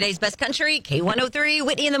Today's Best Country, K103,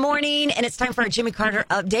 Whitney in the Morning, and it's time for our Jimmy Carter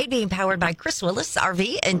update being powered by Chris Willis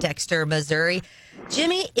RV in Dexter, Missouri.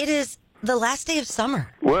 Jimmy, it is the last day of summer.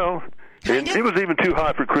 Well, it was even too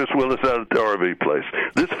hot for Chris Willis out at the RV place.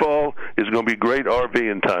 This fall is going to be great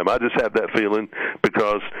RVing time. I just have that feeling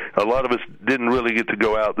because a lot of us didn't really get to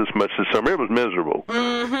go out this much this summer. It was miserable.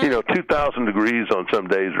 2,000 degrees on some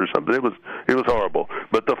days or something. It was horrible.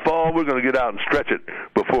 But the fall, we're going to get out and stretch it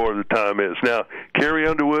before the time is. Now, Carrie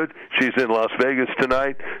Underwood, she's in Las Vegas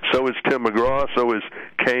tonight. So is Tim McGraw. So is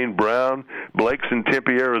Kane Brown. Blake's in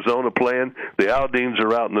Tempe, Arizona playing. The Aldines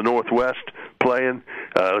are out in the Northwest playing.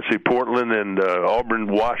 Let's see, Portland and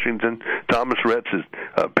Auburn, Washington. Thomas Rhett's is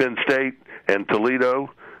Penn State and Toledo.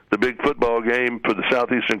 The big football game for the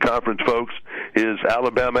Southeastern Conference folks is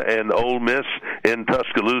Alabama and Ole Miss in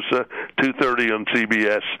Tuscaloosa, 2:30 on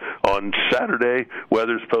CBS on Saturday.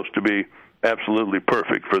 Weather's supposed to be absolutely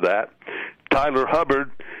perfect for that. Tyler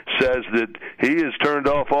Hubbard says that he has turned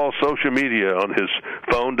off all social media on his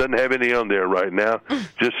phone, doesn't have any on there right now.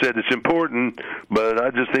 Just said it's important, but I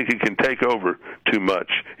just think it can take over too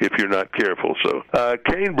much if you're not careful. So,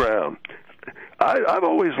 Kane Brown. I've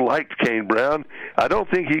always liked Kane Brown. I don't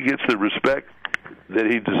think he gets the respect that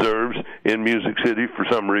he deserves in Music City for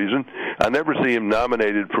some reason. I never see him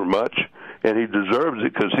nominated for much, and he deserves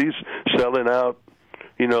it because he's selling out,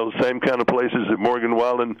 the same kind of places that Morgan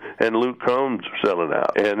Wallen and Luke Combs are selling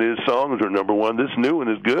out. And his songs are number one. This new one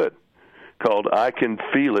is good, called I Can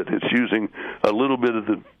Feel It. It's using a little bit of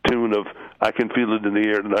the tune of I Can Feel It in the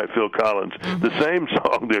Air Tonight, Phil Collins. Mm-hmm. The same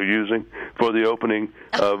song they're using for the opening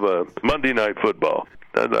of Monday Night Football.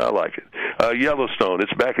 I like it. Yellowstone,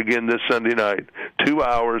 it's back again this Sunday night. 2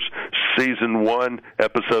 hours, season 1,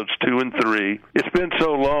 episodes 2 and 3. It's been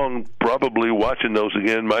so long, probably watching those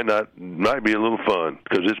again might be a little fun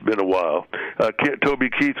because it's been a while. Toby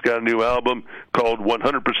Keith's got a new album called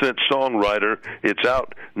 100% Songwriter. It's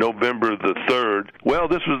out November the 3rd. Well,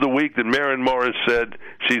 this was the week that Maren Morris said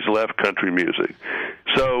she's left country music.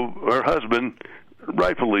 So her husband,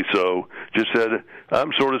 rightfully so, just said,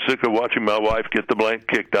 I'm sort of sick of watching my wife get the blank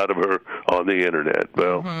kicked out of her on the Internet.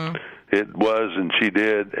 Well, It was, and she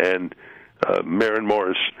did, and Maren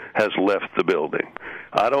Morris has left the building.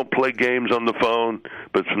 I don't play games on the phone,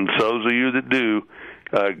 but from those of you that do,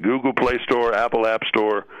 Google Play Store, Apple App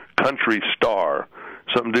Store, Country Star,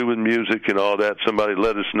 something to do with music and all that, somebody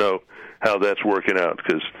let us know how that's working out,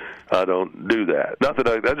 because I don't do that. Not that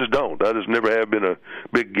I just don't. I just never have been a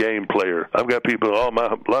big game player. I've got people, a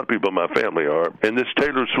lot of people in my family are. And this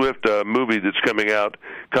Taylor Swift movie that's coming out,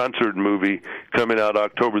 concert movie, coming out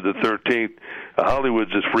October the 13th,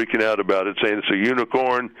 Hollywood's just freaking out about it, saying it's a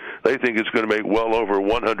unicorn. They think it's going to make well over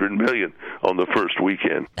 $100 million on the first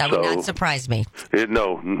weekend. That would not surprise me.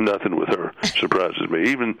 No, nothing with her surprises me.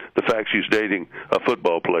 Even the fact she's dating a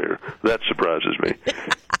football player, that surprises me.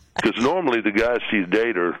 Because normally the guys she's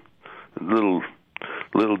dated are a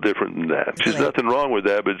little different than that. There's nothing wrong with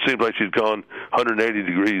that, but it seems like she's gone 180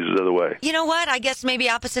 degrees the other way. You know what? I guess maybe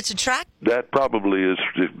opposites attract. That probably is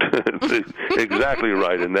exactly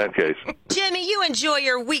right in that case. Jimmy, you enjoy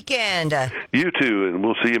your weekend. You too, and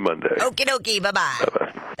we'll see you Monday. Okie dokie, bye-bye.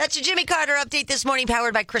 Bye-bye. That's your Jimmy Carter update this morning,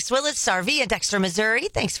 powered by Chris Willis, RV in Dexter, Missouri.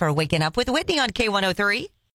 Thanks for waking up with Whitney on K103.